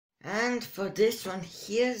And for this one,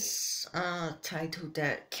 here's a title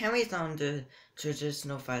that carries on the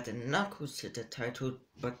traditional of adding Knuckles to the title,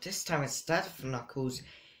 but this time instead of Knuckles,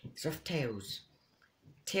 it's with Tails.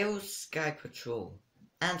 Tails Sky Patrol,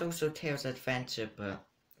 and also Tails Adventure, but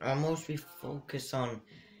I'll mostly focus on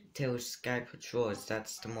Tails Sky Patrol as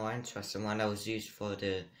that's the more interesting one. I was used for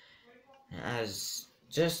as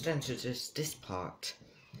just introduced this part.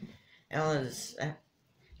 It was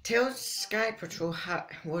Tails Sky Patrol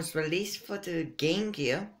was released for the Game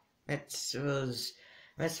Gear. It was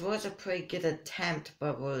a pretty good attempt,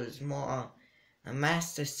 but was more a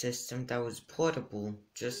Master System that was portable,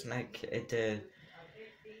 just like the.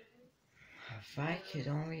 If I could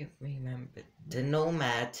only remember, the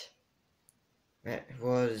Nomad. It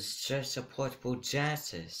was just a portable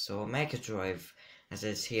Genesis or Mega Drive, as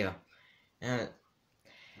is here.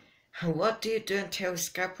 What do you do in Tails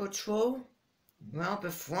Sky Patrol? Well,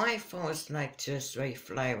 before I thought it was like just really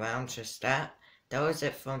fly around, just that. That was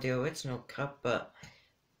it from the original cut, but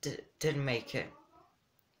didn't make it.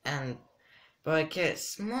 But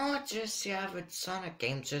it's more just the average Sonic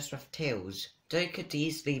game just with Tails. They could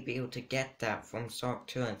easily be able to get that from Sonic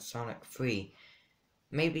 2 and Sonic 3.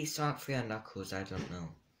 Maybe Sonic 3 and Knuckles, I don't know.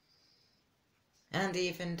 And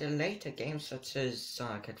even the later games such as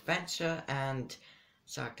Sonic Adventure and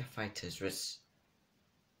Sonic the Fighters was...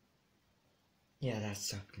 Yeah,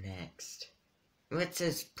 that's up next. Which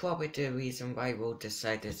is probably the reason why we'll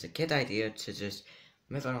decide it's a good idea to just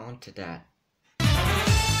move on to that.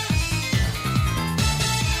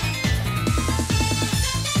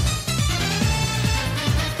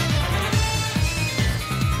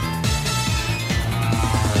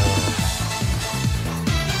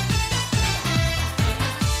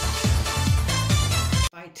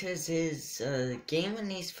 Fighters is a game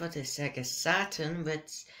released for the Sega Saturn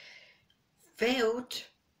which failed.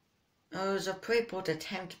 It was a pretty bold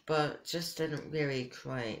attempt, but just didn't really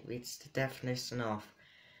quite reach the definition of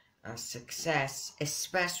a success,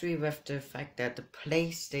 especially with the fact that the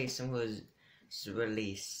PlayStation was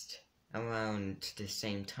released around the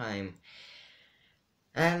same time.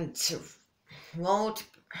 And what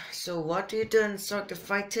do you do in Sonic the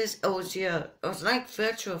Fighters? It was like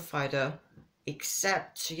Virtua Fighter,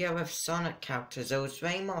 except with Sonic characters. It was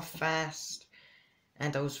way more fast,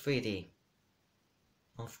 and it was 3D.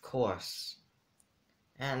 Of course.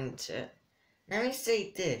 And let me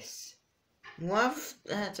say this. One of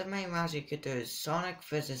the main rounds you could do is Sonic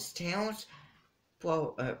vs Tails.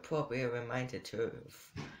 Probably a reminder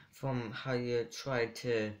from how you tried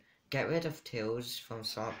to get rid of Tails from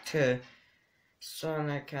Sonic 2.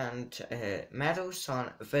 Sonic and Metal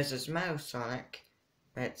Sonic versus Metal Sonic.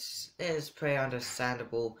 It is pretty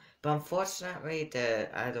understandable, but unfortunately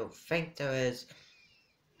I don't think there is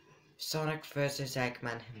Sonic vs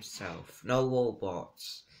Eggman himself. No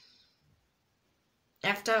robots.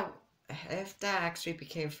 If that actually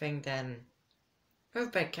became a thing, then it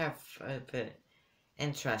would become a bit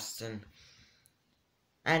interesting.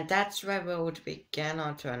 And that's where we would begin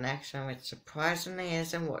on to our next one, which surprisingly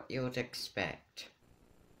isn't what you would expect.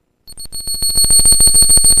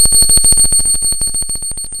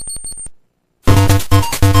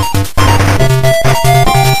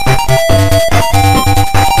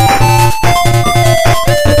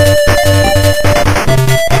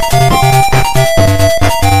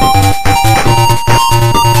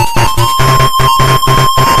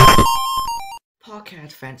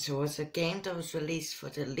 Adventure was a game that was released for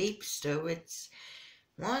the Leapster, which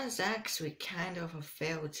was actually kind of a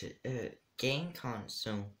failed game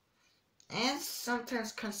console. It's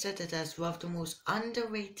sometimes considered as one of the most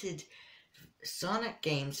underrated Sonic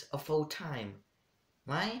games of all time.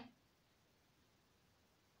 Why?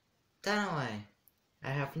 Don't know why. I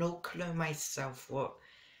have no clue myself what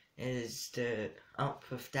is up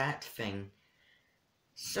with that thing.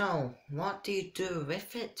 So, what do you do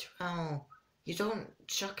with it? Well, you don't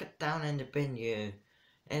chuck it down in the bin.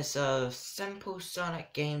 It's a simple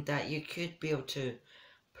Sonic game that you could be able to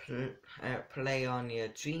play on your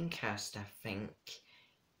Dreamcast, I think.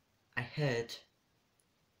 I heard.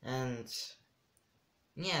 And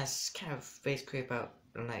yes, kind of basically about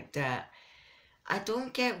like that. I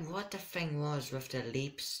don't get what the thing was with the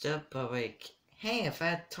Leapster, but like, hey, if I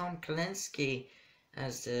had Tom Kalinske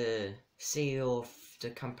as the CEO of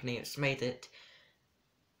the company that's made it,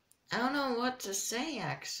 I don't know what to say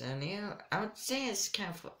actually. I would say it's kind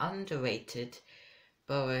of underrated,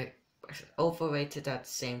 but overrated at the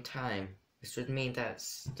same time. This would mean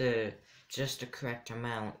that's just the correct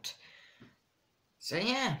amount. So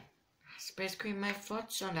yeah, that's basically my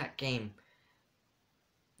thoughts on that game.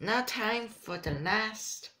 Now time for the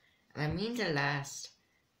last, and I mean the last,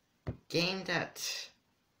 game that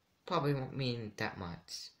probably won't mean that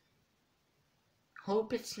much.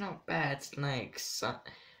 Hope it's not bad like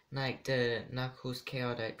the Knuckles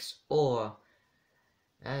Chaotix or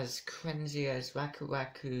as cringy as Waku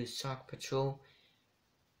Waku Sock Patrol.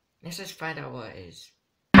 Let's just find out what it is.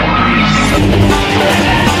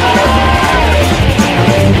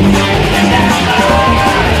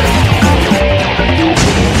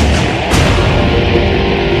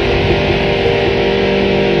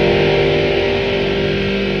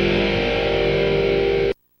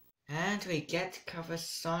 And we get to cover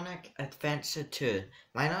Sonic Adventure 2.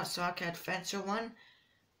 Why not Sonic Adventure 1?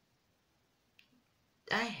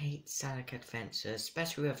 I hate Sonic Adventure,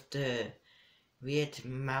 especially with the weird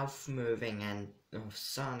mouth moving and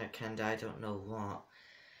Sonic and I don't know what.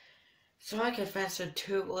 Sonic Adventure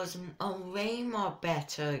 2 was a way more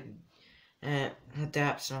better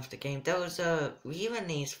adaptation of the game. There was a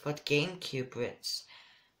re-release for the GameCube, which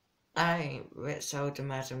I would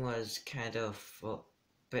imagine was kind of a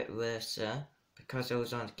bit worse because it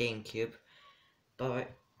was on the GameCube. But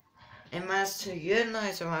it managed to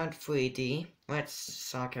utilize around 3D, which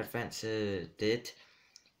Sonic Adventure did,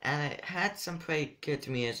 and it had some pretty good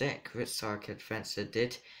music, which Sonic Adventure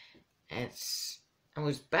did. It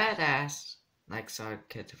was badass, like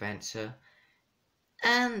Sonic Adventure,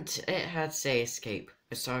 and it had Say Escape,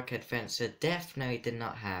 which Sonic Adventure definitely did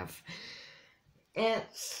not have.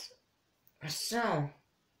 So,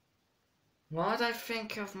 what I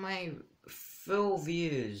think of my full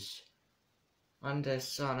views on the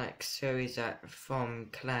Sonic series from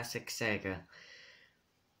classic Sega.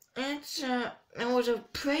 It was a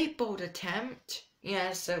pretty bold attempt.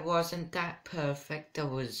 Yes, it wasn't that perfect. There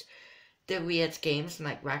was the weird games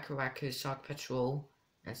like Waku Waku Sock Patrol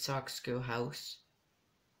and Sonic Schoolhouse.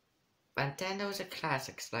 But then there was the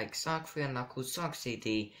classics like Sonic 3 and Knuckles, Sonic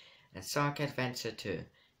CD, and Sonic Adventure 2.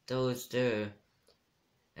 Those the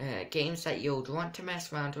games that you would want to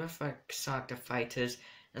mess around with, like Sonic the Fighters,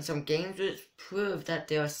 and some games which prove that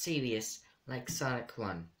they are serious, like Sonic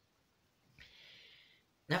 1.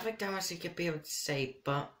 Nothing that much you could be able to say,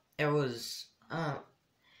 but it was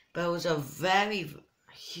a very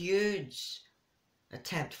huge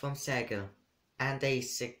attempt from Sega, and they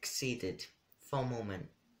succeeded for a moment.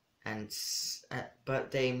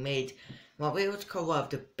 But they made what we would call one of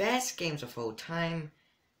the best games of all time,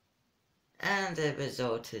 and it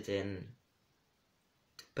resulted in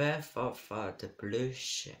the birth of the blue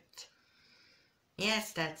shit.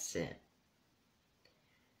 Yes, that's it.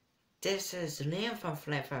 This is Liam from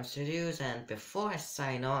Flamefire Studios, and before I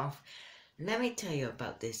sign off, let me tell you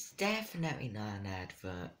about this. Definitely not an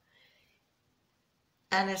advert.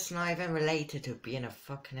 And it's not even related to being a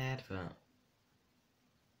fucking advert.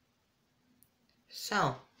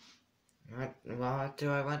 So, what do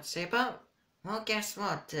I want to say about? Well, guess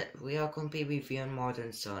what? We are going to be reviewing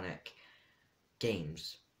modern Sonic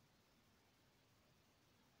games.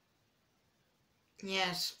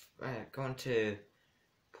 Yes, going to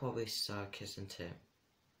probably suck, isn't it?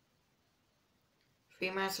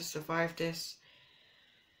 3 months to survive this.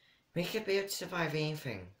 We could be able to survive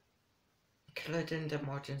anything, including the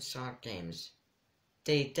modern Sonic games.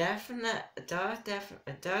 There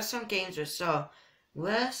are some games which are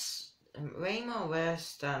worse, way more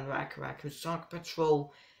worse than Waku Waku Sonic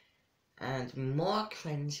Patrol, and more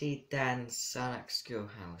cringy than Sonic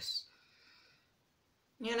Schoolhouse.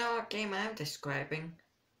 You know what game I'm describing?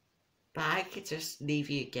 But I could just leave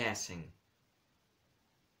you guessing.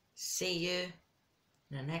 See you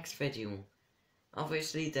in the next video.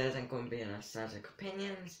 Obviously there isn't going to be any nostalgic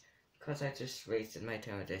opinions, because I just wasted my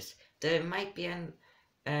time with this. There might be on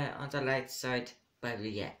the light side, but we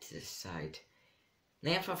yet to decide.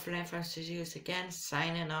 Liam from Flamefire Studios again,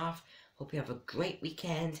 signing off. Hope you have a great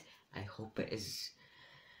weekend. I hope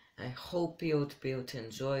you'll be able to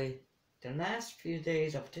enjoy the last few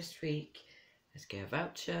days of this week. Let's get a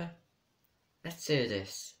voucher. Let's do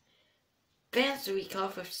this. Finish the week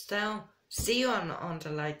off with style. See you on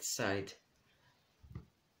the light side.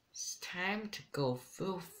 It's time to go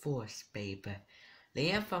full force, baby.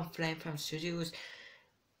 Liam from Flamefire Studios.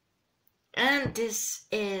 And this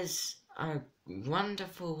is a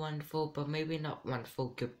wonderful, but maybe not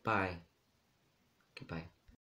wonderful goodbye. Goodbye.